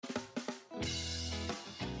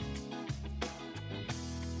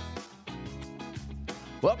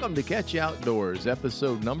Welcome to Catch You Outdoors,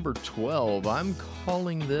 episode number 12. I'm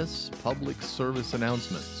calling this Public Service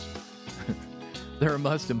Announcements. They're a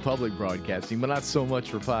must in public broadcasting, but not so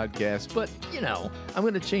much for podcasts. But, I'm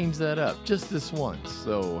going to change that up just this once.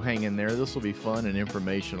 So hang in there. This will be fun and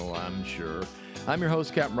informational, I'm sure. I'm your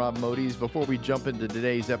host, Captain Rob Modes. Before we jump into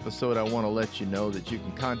today's episode, I want to let you know that you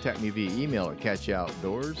can contact me via email at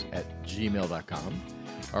catchoutdoors@gmail.com.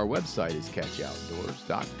 Our website is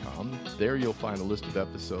catchoutdoors.com. There you'll find a list of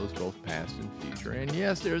episodes, both past and future. And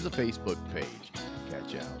yes, there's a Facebook page,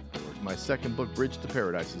 Catch Outdoors. My second book, Bridge to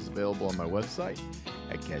Paradise, is available on my website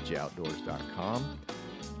at catchoutdoors.com.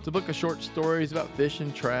 It's a book of short stories about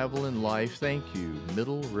fishing, travel, and life. Thank you,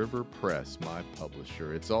 Middle River Press, my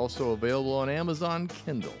publisher. It's also available on Amazon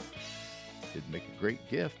Kindle. It'd make a great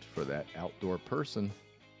gift for that outdoor person.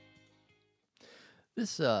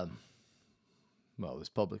 This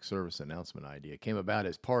public service announcement idea came about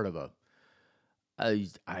as part of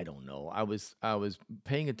I don't know. I was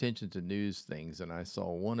paying attention to news things, and I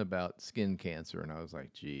saw one about skin cancer, and I was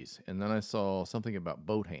like, geez. And then I saw something about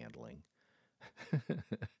boat handling.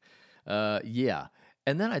 Yeah.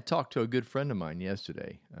 And then I talked to a good friend of mine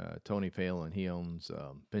yesterday, Tony Palin. He owns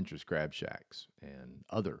Pinter's Crab Shacks and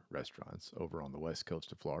other restaurants over on the west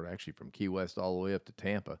coast of Florida, actually from Key West all the way up to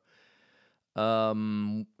Tampa.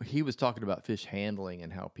 He was talking about fish handling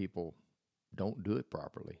and how people don't do it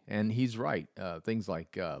properly. And he's right. Things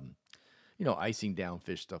like, icing down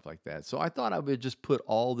fish, stuff like that. So I thought I would just put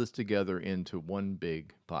all this together into one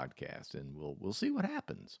big podcast, and we'll see what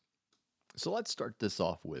happens. So let's start this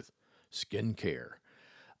off with skincare.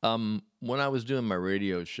 When I was doing my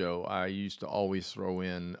radio show, I used to always throw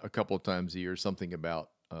in a couple of times a year something about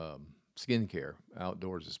skincare,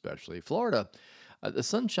 outdoors especially. Florida, the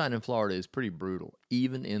sunshine in Florida is pretty brutal,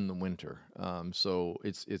 even in the winter. So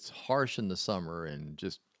it's harsh in the summer and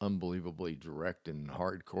just unbelievably direct and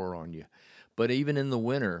hardcore on you. But even in the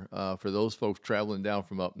winter, for those folks traveling down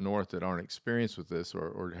from up north that aren't experienced with this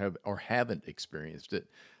or haven't experienced it,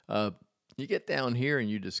 you get down here and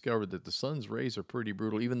you discover that the sun's rays are pretty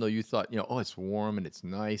brutal, even though you thought, it's warm and it's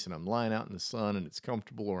nice and I'm lying out in the sun and it's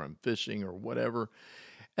comfortable or I'm fishing or whatever.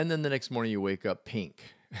 And then the next morning you wake up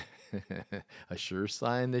pink. A sure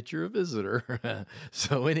sign that you're a visitor.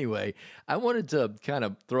 So anyway, I wanted to kind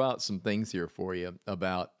of throw out some things here for you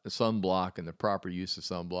about sunblock and the proper use of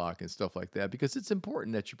sunblock and stuff like that, because it's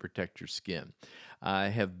important that you protect your skin. I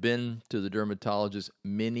have been to the dermatologist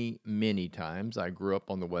many, many times. I grew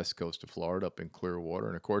up on the west coast of Florida up in Clearwater.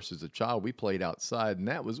 And of course, as a child, we played outside, and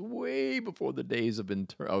that was way before the days of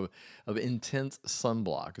intense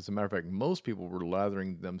sunblock. As a matter of fact, most people were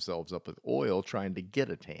lathering themselves up with oil trying to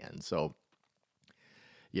get a tan. So,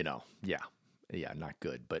 not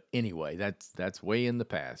good. But anyway, that's way in the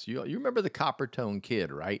past. You remember the Copper Tone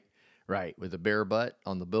Kid, right? Right, with the bare butt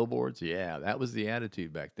on the billboards. Yeah, that was the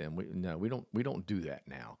attitude back then. We don't do that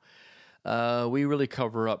now. We really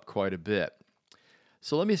cover up quite a bit.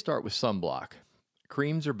 So let me start with sunblock.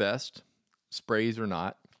 Creams are best. Sprays are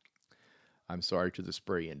not. I'm sorry to the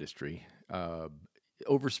spray industry.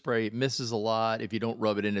 Overspray misses a lot. If you don't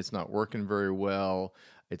rub it in, it's not working very well.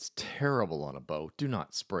 It's terrible on a boat. Do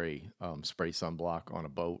not spray sunblock on a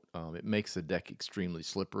boat. It makes the deck extremely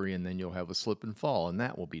slippery, and then you'll have a slip and fall, and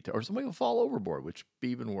that will be or somebody will fall overboard, which would be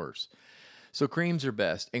even worse. So creams are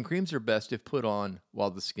best, and creams are best if put on while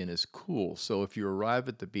the skin is cool. So if you arrive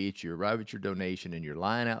at the beach, you arrive at your donation, and you're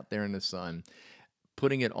lying out there in the sun,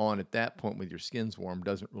 putting it on at that point with your skin's warm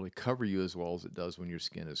doesn't really cover you as well as it does when your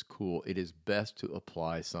skin is cool. It is best to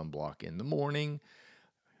apply sunblock in the morning,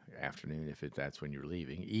 afternoon if that's when you're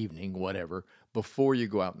leaving, evening, whatever, before you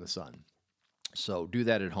go out in the sun. So do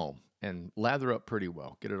that at home and lather up pretty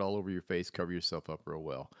well. Get it all over your face, cover yourself up real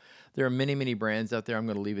well. There are many, many brands out there. I'm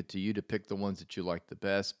going to leave it to you to pick the ones that you like the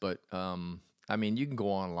best, but you can go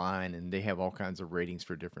online and they have all kinds of ratings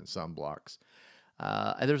for different sunblocks.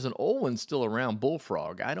 There's an old one still around,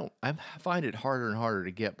 Bullfrog. I find it harder and harder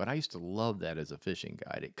to get, but I used to love that as a fishing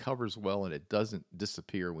guide. It covers well and it doesn't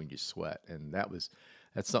disappear when you sweat, and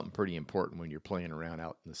that's something pretty important when you're playing around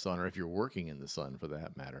out in the sun, or if you're working in the sun for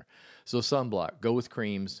that matter. So sunblock, go with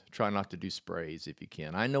creams. Try not to do sprays if you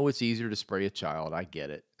can. I know it's easier to spray a child. I get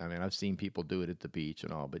it. I've seen people do it at the beach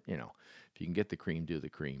and all, but if you can get the cream, do the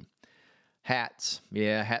cream. Hats.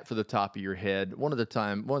 Yeah, hat for the top of your head. One of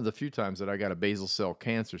the few times that I got a basal cell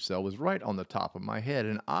cancer cell was right on the top of my head.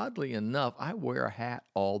 And oddly enough, I wear a hat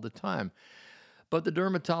all the time. But the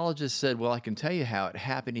dermatologist said, well, I can tell you how it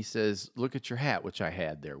happened. He says, look at your hat, which I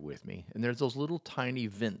had there with me. And there's those little tiny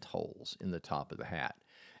vent holes in the top of the hat.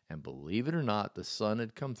 And believe it or not, the sun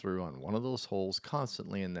had come through on one of those holes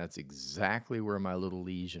constantly, and that's exactly where my little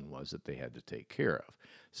lesion was that they had to take care of.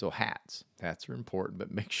 So hats are important,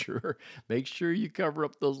 but make sure you cover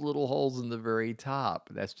up those little holes in the very top.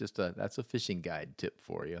 That's a fishing guide tip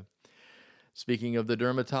for you. Speaking of the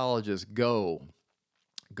dermatologist, go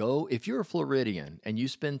if you're a Floridian and you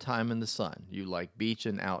spend time in the sun, you like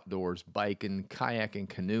beaching, outdoors, biking, kayaking,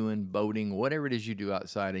 canoeing, boating, whatever it is you do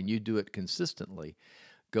outside, and you do it consistently,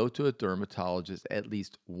 go to a dermatologist at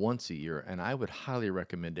least once a year, and I would highly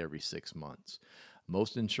recommend every 6 months.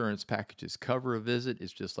 Most insurance packages cover a visit.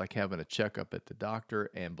 It's just like having a checkup at the doctor,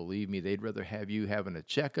 and believe me, they'd rather have you having a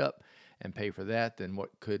checkup and pay for that than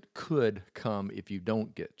what could come if you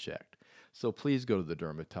don't get checked. So please go to the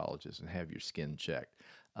dermatologist and have your skin checked.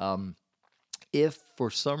 Um, if for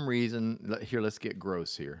some reason, here, let's get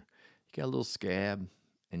gross here. You got a little scab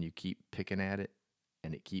and you keep picking at it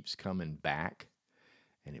and it keeps coming back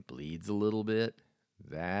and it bleeds a little bit,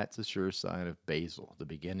 that's a sure sign of basal, the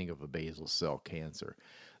beginning of a basal cell cancer.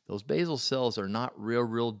 Those basal cells are not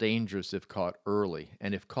real dangerous if caught early,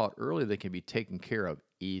 and if caught early, they can be taken care of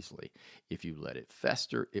easily. If you let it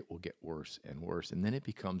fester, it will get worse and worse, and then it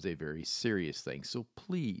becomes a very serious thing. So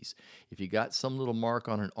please, if you got some little mark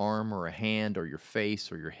on an arm or a hand or your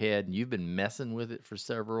face or your head, and you've been messing with it for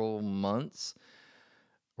several months,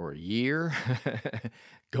 or a year,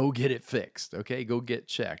 go get it fixed. Okay, go get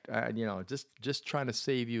checked. Just trying to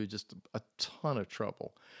save you just a ton of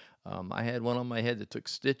trouble. I had one on my head that took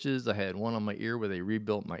stitches. I had one on my ear where they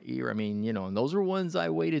rebuilt my ear. I mean, and those are ones I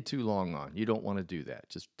waited too long on. You don't want to do that.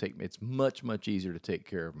 It's much easier to take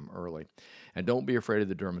care of them early, and don't be afraid of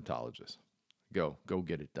the dermatologist. Go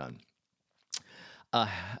get it done.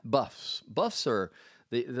 Buffs are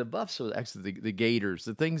the buffs are actually the gaiters,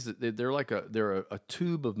 the things that they're a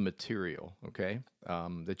tube of material, okay,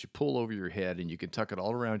 that you pull over your head, and you can tuck it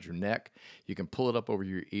all around your neck. You can pull it up over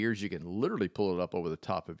your ears. You can literally pull it up over the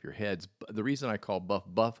top of your heads. But the reason I call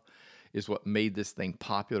Buff is what made this thing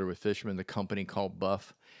popular with fishermen. The company called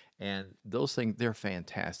Buff. And those things, they're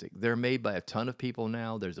fantastic. They're made by a ton of people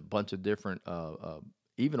now. There's a bunch of different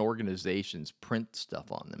even organizations print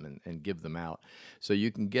stuff on them and give them out. So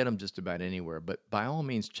you can get them just about anywhere. But by all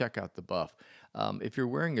means, check out the Buff. If you're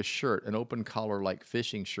wearing a shirt, an open collar like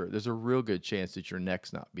fishing shirt, there's a real good chance that your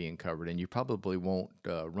neck's not being covered, and you probably won't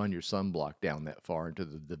run your sunblock down that far into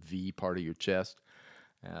the V part of your chest.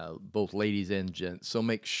 Both ladies and gents. So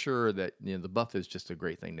make sure that the Buff is just a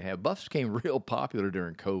great thing to have. Buffs became real popular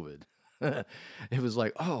during COVID. It was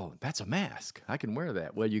like, oh, that's a mask. I can wear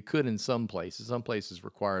that. Well, you could in some places. Some places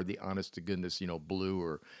require the honest to goodness, blue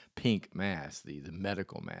or pink mask, the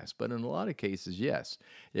medical mask. But in a lot of cases, yes,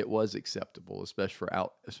 it was acceptable,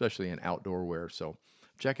 especially in outdoor wear. So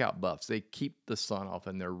check out Buffs. They keep the sun off,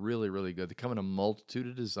 and they're really good. They come in a multitude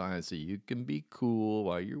of designs, so you can be cool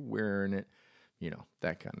while you're wearing it.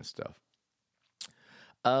 That kind of stuff.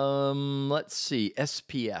 Let's see.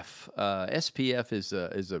 SPF. SPF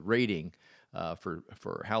is a rating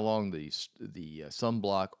for how long the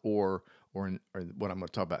sunblock or what I'm going to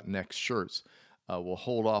talk about next, shirts will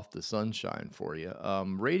hold off the sunshine for you.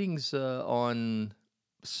 Ratings on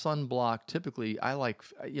sunblock, typically I like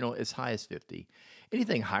as high as 50.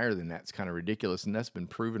 Anything higher than that's kind of ridiculous, and that's been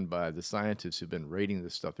proven by the scientists who've been rating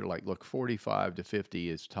this stuff. They're like, look, 45 to 50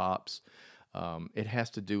 is tops. It has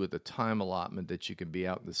to do with the time allotment that you can be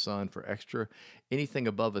out in the sun for extra. Anything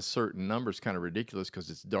above a certain number is kind of ridiculous because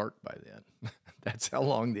it's dark by then. That's how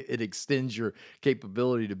long it extends your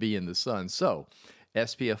capability to be in the sun. So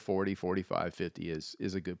SPF 40, 45, 50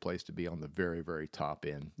 is a good place to be on the very top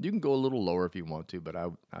end. You can go a little lower if you want to, but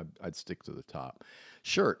I'd stick to the top.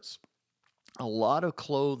 Shirts. A lot of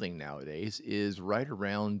clothing nowadays is right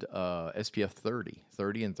around SPF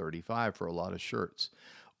 30 and 35 for a lot of shirts.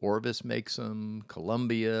 Orvis makes them,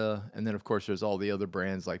 Columbia, and then, of course, there's all the other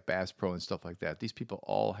brands like Bass Pro and stuff like that. These people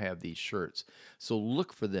all have these shirts. So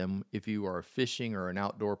look for them if you are fishing or an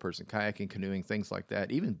outdoor person, kayaking, canoeing, things like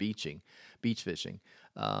that, even beach fishing.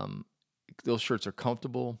 Those shirts are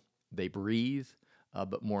comfortable, they breathe,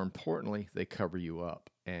 but more importantly, they cover you up.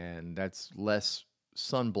 And that's less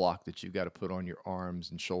sunblock that you've got to put on your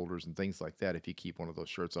arms and shoulders and things like that if you keep one of those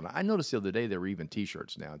shirts on. I noticed the other day there were even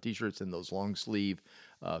T-shirts now. T-shirts and those long sleeve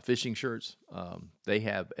fishing shirts, they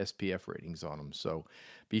have SPF ratings on them. So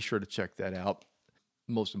be sure to check that out.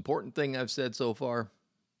 Most important thing I've said so far,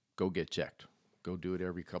 go get checked. Go do it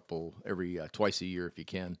every twice a year if you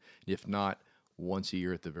can. If not, once a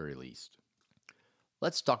year at the very least.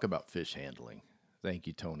 Let's talk about fish handling. Thank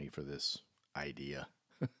you, Tony, for this idea.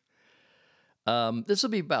 This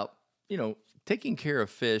will be about, taking care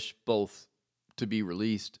of fish both to be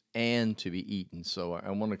released and to be eaten. So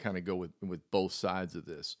I want to kind of go with both sides of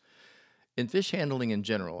this. In fish handling in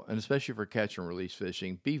general, and especially for catch and release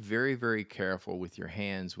fishing, be very, very careful with your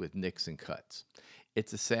hands with nicks and cuts.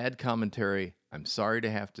 It's a sad commentary. I'm sorry to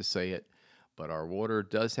have to say it, but our water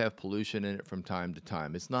does have pollution in it from time to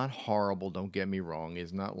time. It's not horrible, don't get me wrong.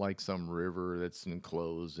 It's not like some river that's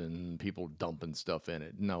enclosed and people dumping stuff in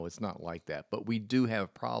it. No, it's not like that. But we do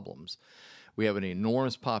have problems. We have an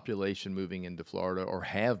enormous population moving into Florida, or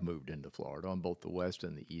have moved into Florida on both the west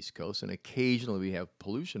and the east coast, and occasionally we have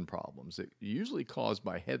pollution problems that are usually caused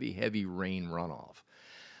by heavy, heavy rain runoff.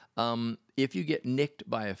 If you get nicked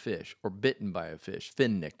by a fish or bitten by a fish,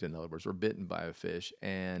 fin nicked in other words, or bitten by a fish,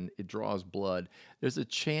 and it draws blood, there's a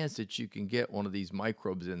chance that you can get one of these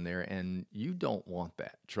microbes in there, and you don't want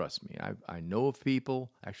that. Trust me. I know of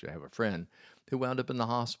people, actually I have a friend, who wound up in the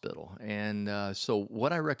hospital. And so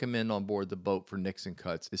what I recommend on board the boat for nicks and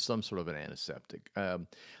cuts is some sort of an antiseptic.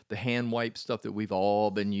 The hand wipe stuff that we've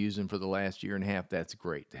all been using for the last year and a half, that's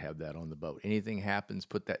great to have that on the boat. Anything happens,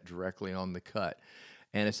 put that directly on the cut.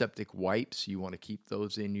 Antiseptic wipes, you want to keep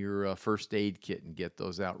those in your first aid kit and get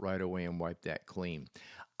those out right away and wipe that clean.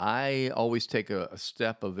 I always take a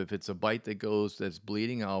step of, if it's a bite that goes that's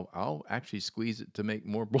bleeding, I'll actually squeeze it to make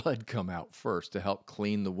more blood come out first to help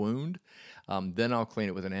clean the wound. Then I'll clean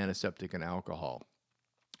it with an antiseptic and alcohol.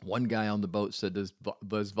 One guy on the boat said,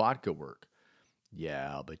 does vodka work?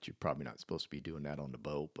 Yeah, but you're probably not supposed to be doing that on the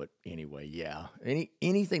boat. But anyway, yeah,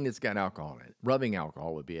 anything that's got alcohol in it, rubbing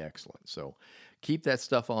alcohol would be excellent. So keep that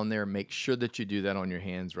stuff on there. Make sure that you do that on your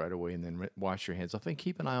hands right away, and then wash your hands off and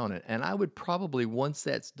keep an eye on it. And I would probably, once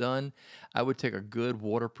that's done, I would take a good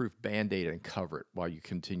waterproof Band-Aid and cover it while you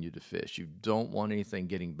continue to fish. You don't want anything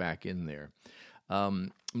getting back in there.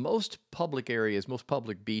 Most public areas, most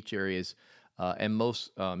public beach areas, and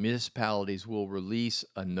most municipalities will release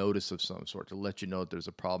a notice of some sort to let you know that there's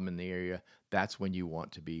a problem in the area. That's when you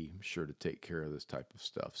want to be sure to take care of this type of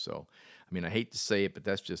stuff. So, I mean, I hate to say it, but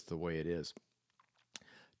that's just the way it is.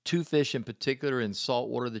 Two fish in particular in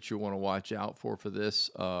saltwater that you want to watch out for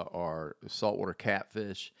this are saltwater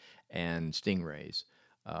catfish and stingrays.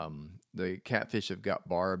 The catfish have got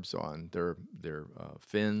barbs on their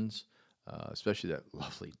fins. Especially that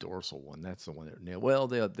lovely dorsal one. That's the one that nail. Well,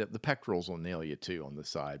 the pectorals will nail you too on the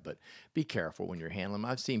side, but be careful when you're handling them.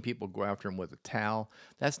 I've seen people go after them with a towel.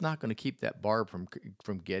 That's not going to keep that barb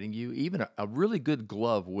from getting you. Even a really good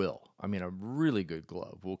glove will. I mean, a really good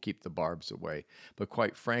glove will keep the barbs away. But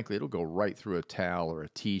quite frankly, it'll go right through a towel or a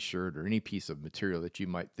T-shirt or any piece of material that you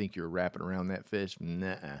might think you're wrapping around that fish.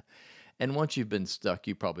 Nuh-uh. And once you've been stuck,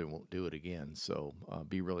 you probably won't do it again. So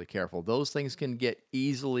be really careful. Those things can get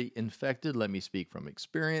easily infected. Let me speak from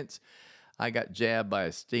experience. I got jabbed by a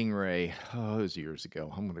stingray, it was years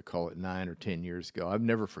ago. I'm going to call it 9 or 10 years ago. I've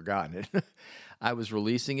never forgotten it. I was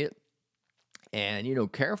releasing it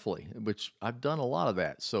and, carefully, which I've done a lot of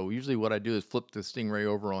that. So usually what I do is flip the stingray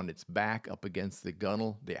over on its back up against the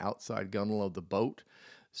gunnel, the outside gunnel of the boat.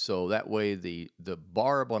 So that way the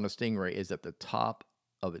barb on a stingray is at the top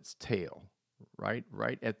of its tail, right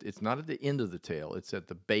it's not at the end of the tail, it's at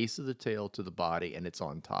the base of the tail to the body, and it's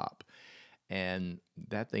on top. And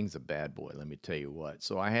that thing's a bad boy, let me tell you what.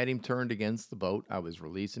 So I had him turned against the boat. I was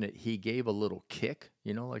releasing it. He gave a little kick,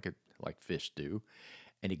 like fish do,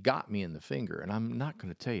 and he got me in the finger. And I'm not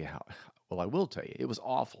going to tell you how. Well, I will tell you, it was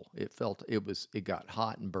awful. It got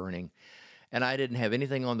hot and burning, and I didn't have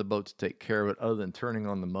anything on the boat to take care of it other than turning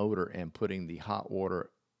on the motor and putting the hot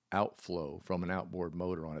water outflow from an outboard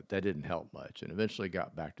motor on it. That didn't help much, and eventually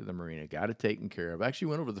got back to the marina, got it taken care of. Actually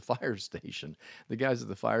went over to the fire station. The guys at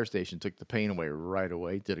the fire station took the pain away right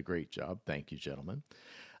away. Did a great job. Thank you, gentlemen.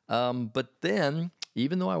 But then,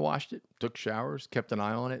 even though I washed it, took showers, kept an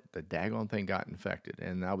eye on it, the daggone thing got infected.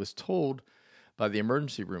 And I was told by the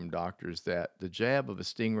emergency room doctors that the jab of a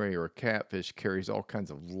stingray or a catfish carries all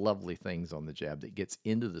kinds of lovely things on the jab that gets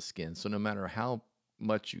into the skin. So no matter how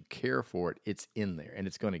much you care for it, it's in there and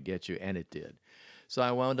it's going to get you, and it did. So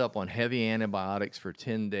I wound up on heavy antibiotics for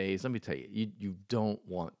 10 days. Let me tell you, you don't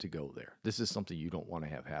want to go there. This is something you don't want to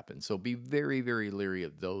have happen. So be very, very leery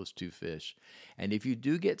of those two fish. And if you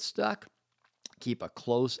do get stuck, keep a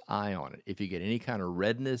close eye on it. If you get any kind of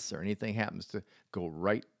redness or anything happens, to go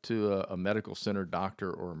right to a medical center, doctor,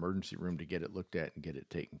 or emergency room to get it looked at and get it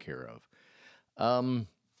taken care of.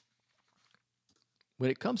 When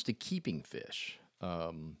it comes to keeping fish,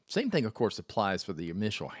 same thing, of course, applies for the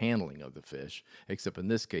initial handling of the fish, except in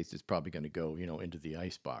this case, it's probably going to go, into the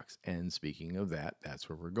ice box. And speaking of that, that's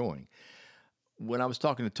where we're going. When I was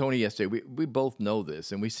talking to Tony yesterday, we both know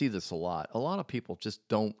this, and we see this a lot. A lot of people just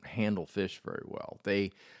don't handle fish very well.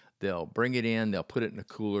 They They'll bring it in, they'll put it in a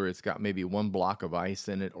cooler. It's got maybe one block of ice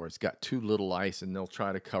in it, or it's got too little ice, and they'll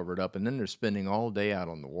try to cover it up. And then they're spending all day out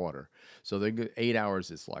on the water. So they get 8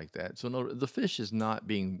 hours, it's like that. So no, the fish is not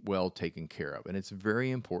being well taken care of. And it's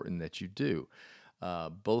very important that you do,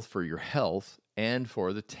 both for your health and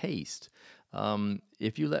for the taste.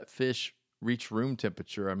 If you let fish reach room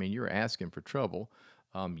temperature, I mean, you're asking for trouble.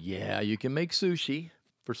 Yeah, you can make sushi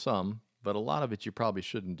for some, but a lot of it you probably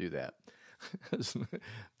shouldn't do that.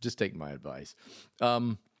 Just take my advice.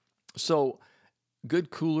 So good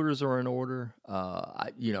coolers are in order. I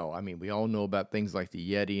mean, we all know about things like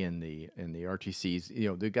the Yeti and the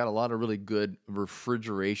RTCs. They've got a lot of really good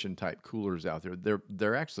refrigeration type coolers out there.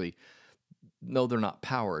 They're actually, no, they're not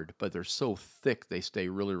powered, but they're so thick they stay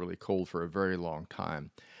really, really cold for a very long time.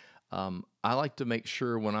 I like to make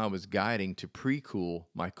sure when I was guiding to pre-cool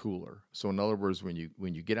my cooler. So in other words, when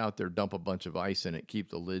you get out there, dump a bunch of ice in it, keep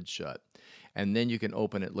the lid shut, and then you can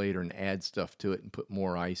open it later and add stuff to it and put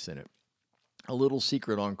more ice in it. A little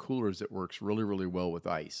secret on coolers that works really, really well with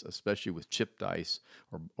ice, especially with chipped ice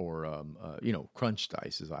or crunched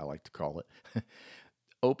ice, as I like to call it.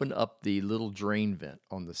 Open up the little drain vent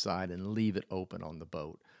on the side and leave it open on the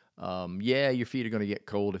boat. Yeah, your feet are going to get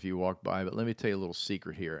cold if you walk by, but let me tell you a little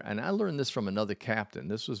secret here. And I learned this from another captain.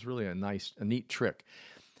 This was really a neat trick.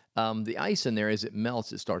 The ice in there, as it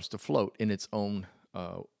melts, it starts to float in its own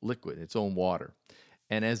liquid, its own water.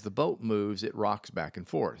 And as the boat moves, it rocks back and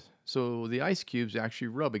forth. So the ice cubes actually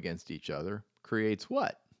rub against each other, creates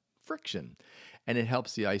what? Friction. And it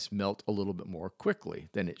helps the ice melt a little bit more quickly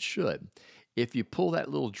than it should. If you pull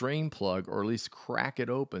that little drain plug, or at least crack it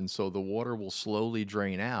open so the water will slowly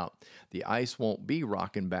drain out, the ice won't be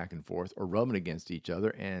rocking back and forth or rubbing against each other,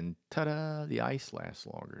 and ta-da, the ice lasts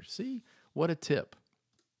longer. See? What a tip.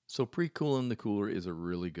 So pre-cooling the cooler is a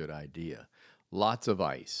really good idea. Lots of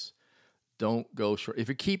ice. Don't go short. If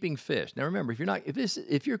you're keeping fish, now remember,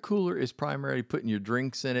 if your cooler is primarily putting your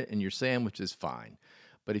drinks in it and your sandwiches, fine.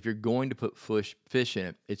 But if you're going to put fish in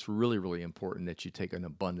it, it's really, really important that you take an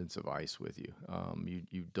abundance of ice with you.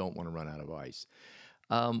 You don't want to run out of ice.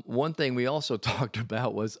 One thing we also talked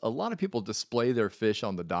about was a lot of people display their fish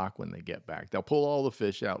on the dock when they get back. They'll pull all the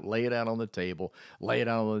fish out, lay it out on the table, lay it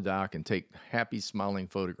out on the dock, and take happy, smiling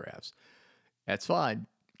photographs. That's fine.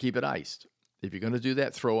 Keep it iced. If you're going to do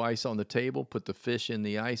that, throw ice on the table, put the fish in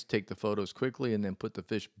the ice, take the photos quickly, and then put the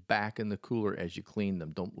fish back in the cooler as you clean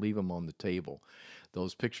them. Don't leave them on the table.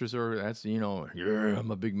 Those pictures yeah,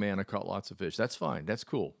 I'm a big man. I caught lots of fish. That's fine. That's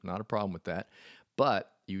cool. Not a problem with that.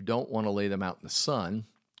 But you don't want to lay them out in the sun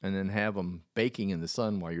and then have them baking in the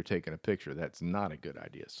sun while you're taking a picture. That's not a good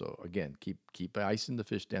idea. So again, keep icing the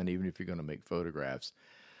fish down, even if you're going to make photographs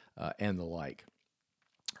and the like.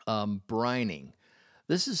 Brining.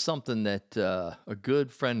 This is something that a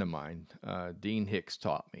good friend of mine, Dean Hicks,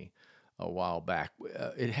 taught me a while back.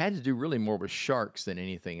 It had to do really more with sharks than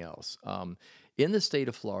anything else. In the state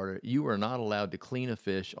of Florida, you are not allowed to clean a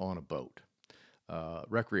fish on a boat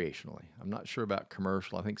recreationally. I'm not sure about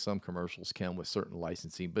commercial. I think some commercials can with certain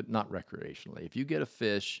licensing, but not recreationally. If you get a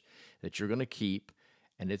fish that you're going to keep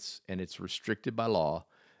and it's restricted by law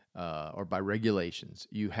or by regulations,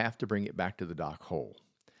 you have to bring it back to the dock whole.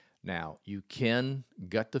 Now, you can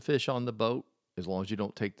gut the fish on the boat as long as you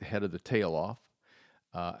don't take the head of the tail off.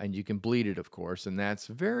 And you can bleed it, of course. And that's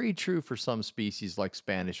very true for some species like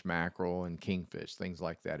Spanish mackerel and kingfish, things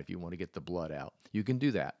like that. If you want to get the blood out, you can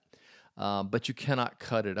do that. But you cannot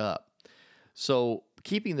cut it up. So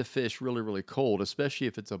keeping the fish really, really cold, especially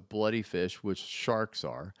if it's a bloody fish, which sharks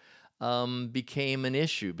are, became an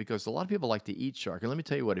issue because a lot of people like to eat shark. And let me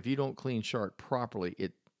tell you what, if you don't clean shark properly,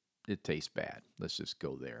 it tastes bad. Let's just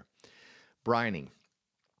go there. Brining.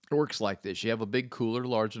 It works like this. You have a big cooler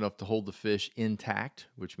large enough to hold the fish intact,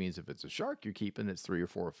 which means if it's a shark you're keeping that's 3 or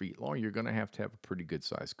 4 feet long, you're going to have a pretty good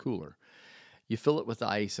sized cooler. You fill it with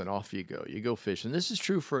ice and off you go. You go fish. And this is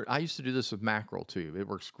true I used to do this with mackerel too. It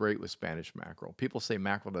works great with Spanish mackerel. People say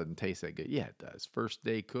mackerel doesn't taste that good. Yeah, it does. First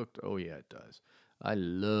day cooked. Oh yeah, it does. I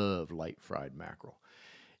love light fried mackerel.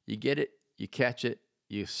 You get it, you catch it,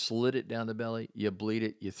 you slit it down the belly, you bleed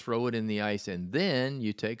it, you throw it in the ice, and then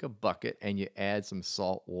you take a bucket and you add some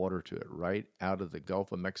salt water to it right out of the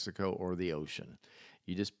Gulf of Mexico or the ocean.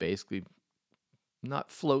 You just basically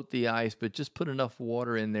not float the ice, but just put enough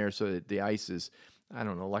water in there so that the ice is, I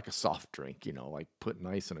don't know, like a soft drink, like putting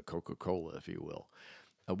ice in a Coca-Cola, if you will.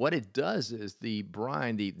 What it does is the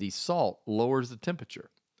brine, the salt, lowers the temperature.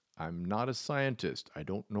 I'm not a scientist. I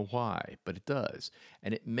don't know why, but it does.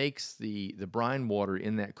 And it makes the brine water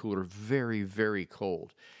in that cooler very, very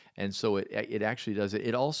cold. And so it actually does it.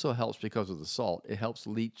 It also helps because of the salt. It helps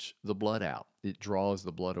leach the blood out. It draws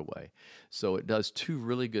the blood away. So it does two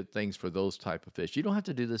really good things for those type of fish. You don't have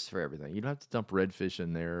to do this for everything. You don't have to dump redfish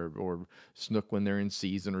in there or snook when they're in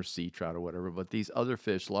season or sea trout or whatever. But these other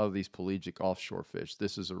fish, a lot of these pelagic offshore fish,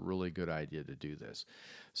 this is a really good idea to do this.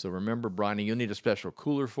 So remember, brining, you'll need a special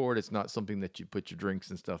cooler for it. It's not something that you put your drinks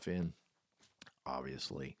and stuff in,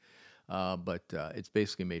 obviously. But it's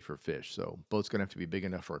basically made for fish. So boat's going to have to be big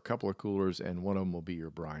enough for a couple of coolers, and one of them will be your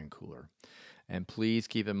brine cooler. And please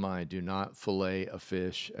keep in mind, do not fillet a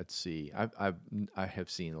fish at sea. I have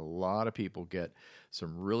seen a lot of people get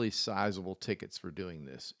some really sizable tickets for doing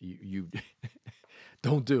this. You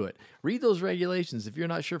don't do it. Read those regulations if you're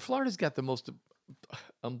not sure. Florida's got the most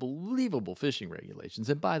unbelievable fishing regulations.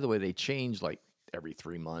 And by the way, they change like every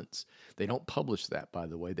 3 months. They don't publish that, by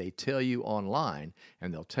the way. They tell you online,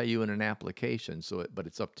 and they'll tell you in an application. But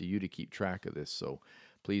it's up to you to keep track of this. So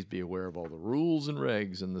please be aware of all the rules and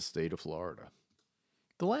regs in the state of Florida.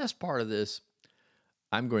 The last part of this,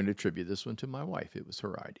 I'm going to attribute this one to my wife. It was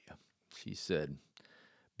her idea. She said,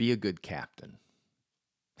 be a good captain.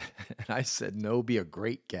 And I said, no, be a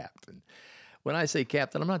great captain. When I say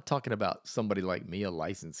captain, I'm not talking about somebody like me, a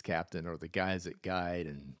licensed captain, or the guys that guide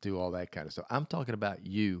and do all that kind of stuff. I'm talking about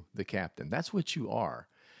you, the captain. That's what you are.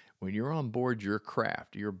 When you're on board your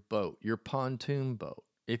craft, your boat, your pontoon boat,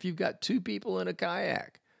 if you've got 2 people in a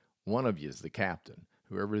kayak, one of you is the captain,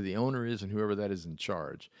 whoever the owner is and whoever that is in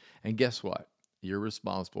charge. And guess what? You're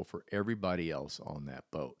responsible for everybody else on that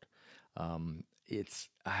boat. It's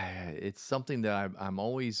something that I'm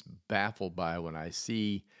always baffled by when I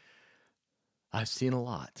see. I've seen a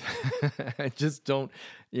lot. I just don't,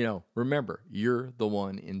 remember, you're the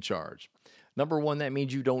one in charge. Number 1, that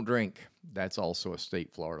means you don't drink. That's also a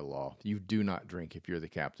state Florida law. You do not drink if you're the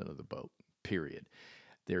captain of the boat, period.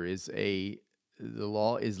 The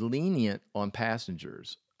law is lenient on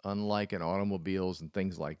passengers, unlike in automobiles and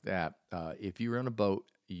things like that. If you're on a boat,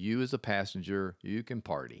 you as a passenger, you can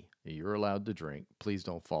party. You're allowed to drink. Please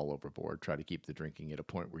don't fall overboard. Try to keep the drinking at a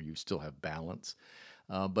point where you still have balance.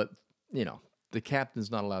 But the captain's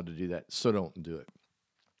not allowed to do that, so don't do it.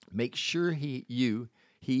 Make sure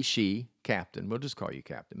she, captain, we'll just call you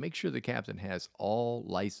captain. Make sure the captain has all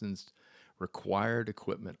licensed, required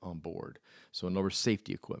equipment on board. So in other words,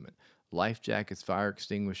 safety equipment. Life jackets, fire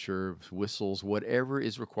extinguisher, whistles, whatever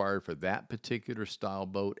is required for that particular style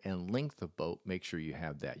boat and length of boat, make sure you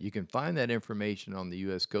have that. You can find that information on the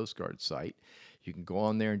U.S. Coast Guard site. You can go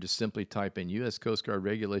on there and just simply type in U.S. Coast Guard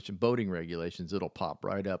regulation, boating regulations. It'll pop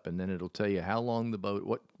right up, and then it'll tell you how long the boat,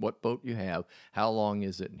 what boat you have, how long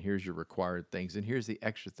is it, and here's your required things, and here's the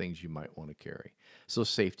extra things you might want to carry. So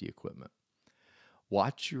safety equipment.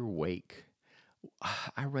 Watch your wake.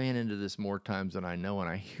 I ran into this more times than I know, and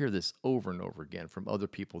I hear this over and over again from other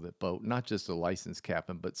people that boat, not just a licensed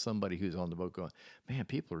captain, but somebody who's on the boat going, man,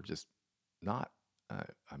 people are just not,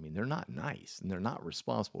 they're not nice, and they're not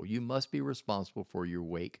responsible. You must be responsible for your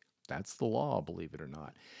wake. That's the law, believe it or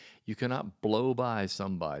not. You cannot blow by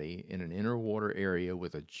somebody in an inner water area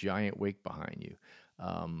with a giant wake behind you.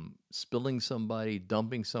 Spilling somebody,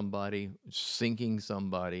 dumping somebody, sinking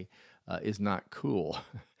somebody is not cool.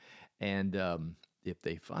 And if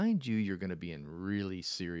they find you, you're going to be in really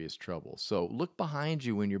serious trouble. So look behind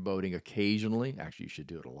you when you're boating occasionally. Actually, you should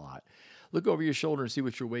do it a lot. Look over your shoulder and see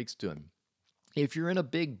what your wake's doing. If you're in a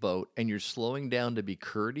big boat and you're slowing down to be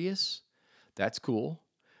courteous, that's cool.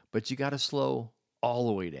 But you got to slow all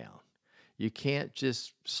the way down. You can't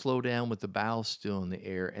just slow down with the bow still in the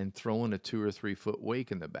air and throw in a 2 or 3 foot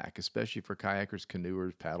wake in the back, especially for kayakers,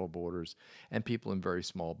 canoers, paddleboarders, and people in very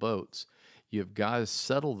small boats. You've got to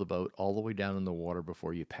settle the boat all the way down in the water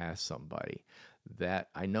before you pass somebody. That,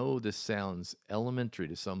 I know this sounds elementary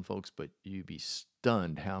to some folks, but you'd be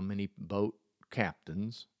stunned how many boat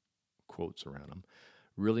captains, quotes around them,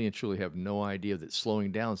 really and truly have no idea that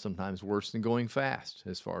slowing down is sometimes worse than going fast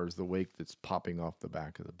as far as the wake that's popping off the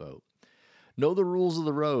back of the boat. Know the rules of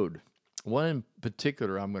the road. One in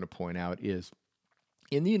particular I'm going to point out is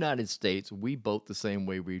in the United States, we boat the same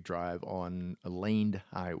way we drive on laned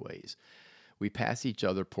highways. We pass each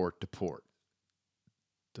other port to port.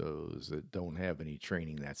 Those that don't have any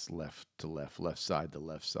training, that's left to left, left side to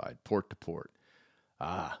left side, port to port.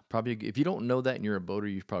 Probably if you don't know that and you're a boater,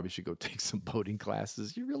 you probably should go take some boating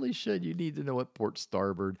classes. You really should. You need to know what port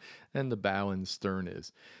starboard and the bow and stern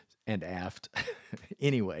is, and aft.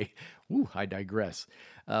 Anyway, I digress.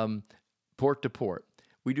 Port to port.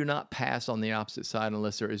 We do not pass on the opposite side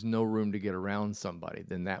unless there is no room to get around somebody.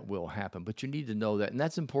 Then that will happen. But you need to know that, and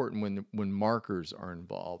that's important when markers are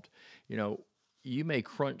involved. you may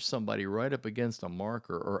crunch somebody right up against a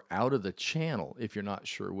marker or out of the channel if you're not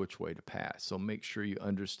sure which way to pass. So make sure you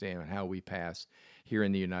understand how we pass here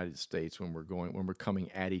in the United States when we're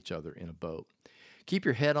coming at each other in a boat. Keep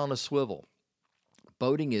your head on a swivel.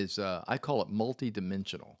 Boating is, I call it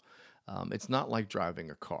multi-dimensional. It's not like driving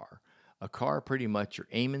a car. A car, pretty much, you're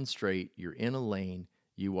aiming straight, you're in a lane,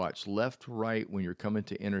 you watch left, right when you're coming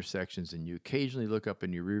to intersections, and you occasionally look up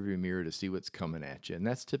in your rearview mirror to see what's coming at you. And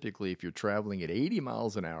that's typically if you're traveling at 80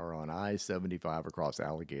 miles an hour on I-75 across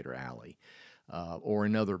Alligator Alley, or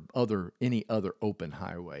any other open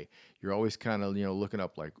highway. You're always kind of looking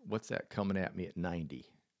up like, what's that coming at me at 90?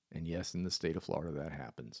 And yes, in the state of Florida, that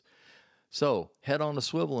happens. So, head on a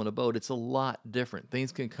swivel in a boat, it's a lot different.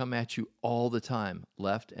 Things can come at you all the time,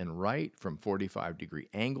 left and right, from 45-degree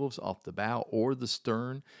angles off the bow or the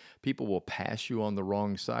stern. People will pass you on the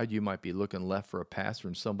wrong side. You might be looking left for a pass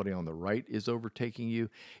from somebody on the right is overtaking you.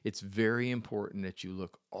 It's very important that you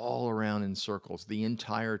look all around in circles the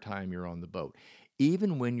entire time you're on the boat,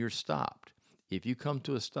 even when you're stopped. If you come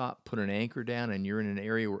to a stop, put an anchor down, and you're in an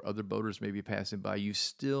area where other boaters may be passing by, you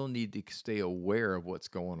still need to stay aware of what's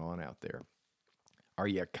going on out there. Are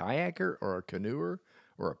you a kayaker or a canoer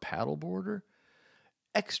or a paddleboarder?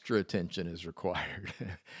 Extra attention is required.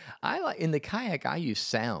 In the kayak, I use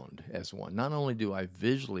sound as one. Not only do I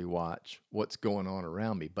visually watch what's going on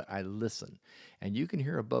around me, but I listen. And you can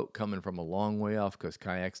hear a boat coming from a long way off because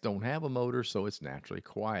kayaks don't have a motor, so it's naturally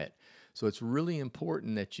quiet. So it's really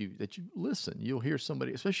important that you listen. You'll hear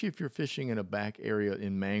somebody, especially if you're fishing in a back area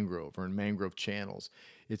in mangrove or in mangrove channels.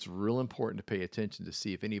 It's real important to pay attention to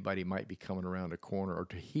see if anybody might be coming around a corner, or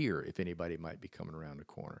to hear if anybody might be coming around a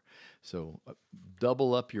corner. So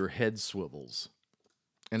double up your head swivels.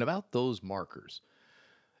 And about those markers,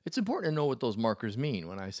 it's important to know what those markers mean.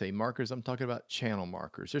 When I say markers, I'm talking about channel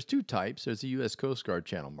markers. There's two types. There's the U.S. Coast Guard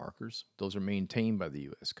channel markers. Those are maintained by the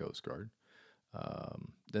U.S. Coast Guard.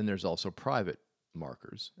 Then there's also private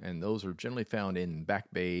markers, and those are generally found in back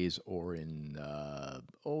bays or in,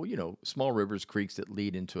 small rivers, creeks that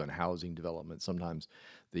lead into a housing development. Sometimes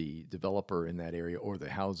the developer in that area, or the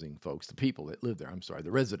housing folks, the people that live there, the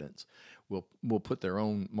residents, will put their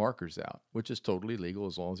own markers out, which is totally legal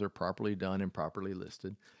as long as they're properly done and properly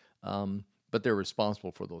listed. But they're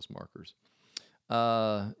responsible for those markers.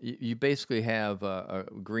 You basically have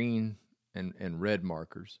green and red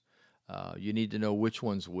markers. You need to know which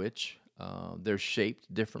one's which. They're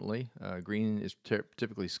shaped differently. Green is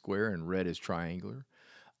typically square and red is triangular.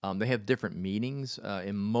 They have different meanings.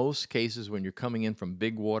 In most cases, when you're coming in from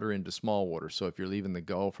big water into small water, so if you're leaving the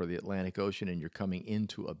Gulf or the Atlantic Ocean and you're coming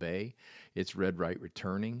into a bay, it's red, right,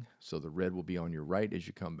 returning. So the red will be on your right as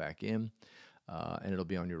you come back in, and it'll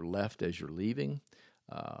be on your left as you're leaving.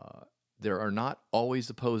 There are not always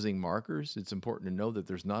opposing markers. It's important to know that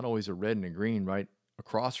there's not always a red and a green right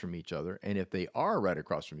across from each other. And if they are right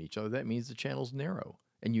across from each other, that means the channel's narrow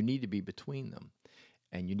and you need to be between them.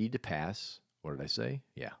 And you need to pass, what did I say?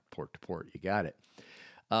 Yeah, port to port. You got it.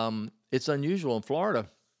 It's unusual in Florida.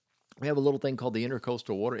 We have a little thing called the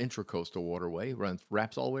intracoastal waterway.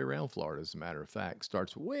 Wraps all the way around Florida, as a matter of fact.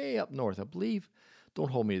 Starts way up north, I believe. Don't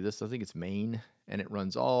hold me to this. I think it's Maine. And it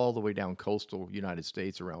runs all the way down coastal United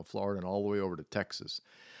States around Florida and all the way over to Texas.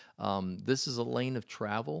 This is a lane of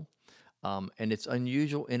travel. And it's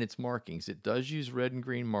unusual in its markings. It does use red and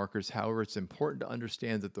green markers. However, it's important to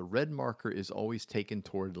understand that the red marker is always taken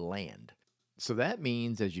toward land. So that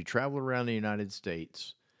means as you travel around the United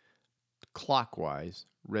States, clockwise,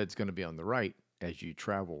 red's going to be on the right. As you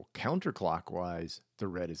travel counterclockwise, the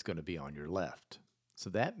red is going to be on your left. So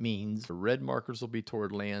that means the red markers will be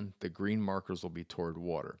toward land, the green markers will be toward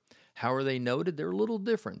water. How are they noted? They're a little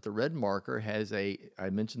different. The red marker has I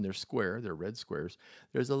mentioned they're square, they're red squares.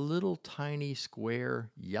 There's a little tiny square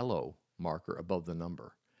yellow marker above the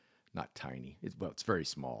number. Not tiny, it's very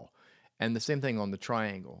small. And the same thing on the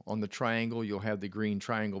triangle. On the triangle, you'll have the green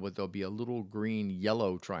triangle, but there'll be a little green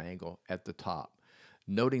yellow triangle at the top,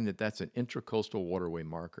 noting that that's an intracoastal waterway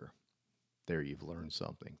marker. There, you've learned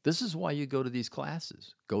something. This is why you go to these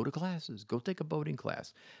classes. Go to classes. Go take a boating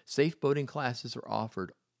class. Safe boating classes are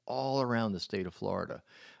offered all around the state of Florida.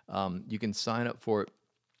 You can sign up for it.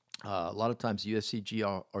 A lot of times USCG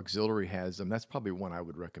Auxiliary has them. That's probably one I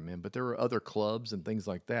would recommend. But there are other clubs and things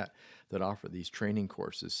like that offer these training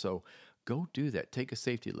courses. So go do that. Take a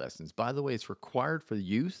safety lessons. By the way, it's required for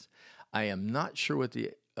youth. I am not sure what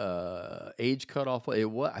the age cutoff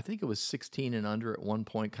was. I think it was 16 and under at one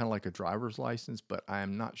point, kind of like a driver's license, but I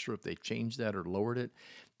am not sure if they changed that or lowered it.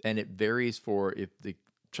 And it varies for if the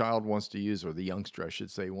child wants to use, or the youngster, I should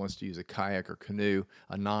say, wants to use a kayak or canoe,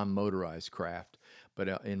 a non-motorized craft.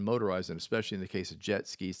 But in motorized, and especially in the case of jet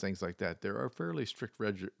skis, things like that, there are fairly strict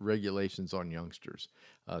regulations on youngsters.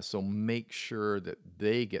 So make sure that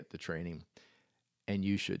they get the training, and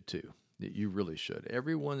you should too. You really should.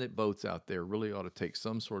 Everyone that boats out there really ought to take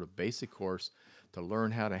some sort of basic course to learn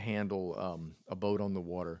how to handle a boat on the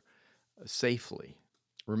water safely.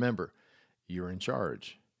 Remember, you're in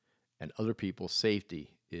charge, and other people's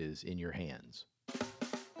safety is in your hands.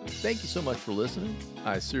 Thank you so much for listening.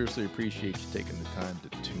 I seriously appreciate you taking the time to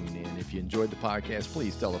tune in. If you enjoyed the podcast,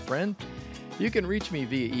 please tell a friend. You can reach me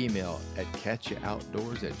via email at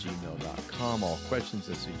catchyaoutdoors@gmail.com. All questions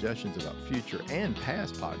and suggestions about future and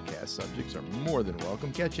past podcast subjects are more than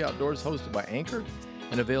welcome. Catch You Outdoors, hosted by Anchor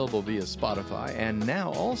and available via Spotify and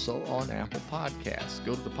now also on Apple Podcasts.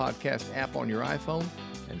 Go to the podcast app on your iPhone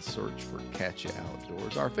and search for Catch You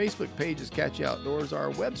Outdoors. Our Facebook page is Catch You Outdoors. Our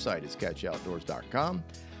website is catchyoutdoors.com.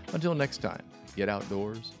 Until next time, get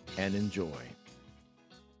outdoors and enjoy.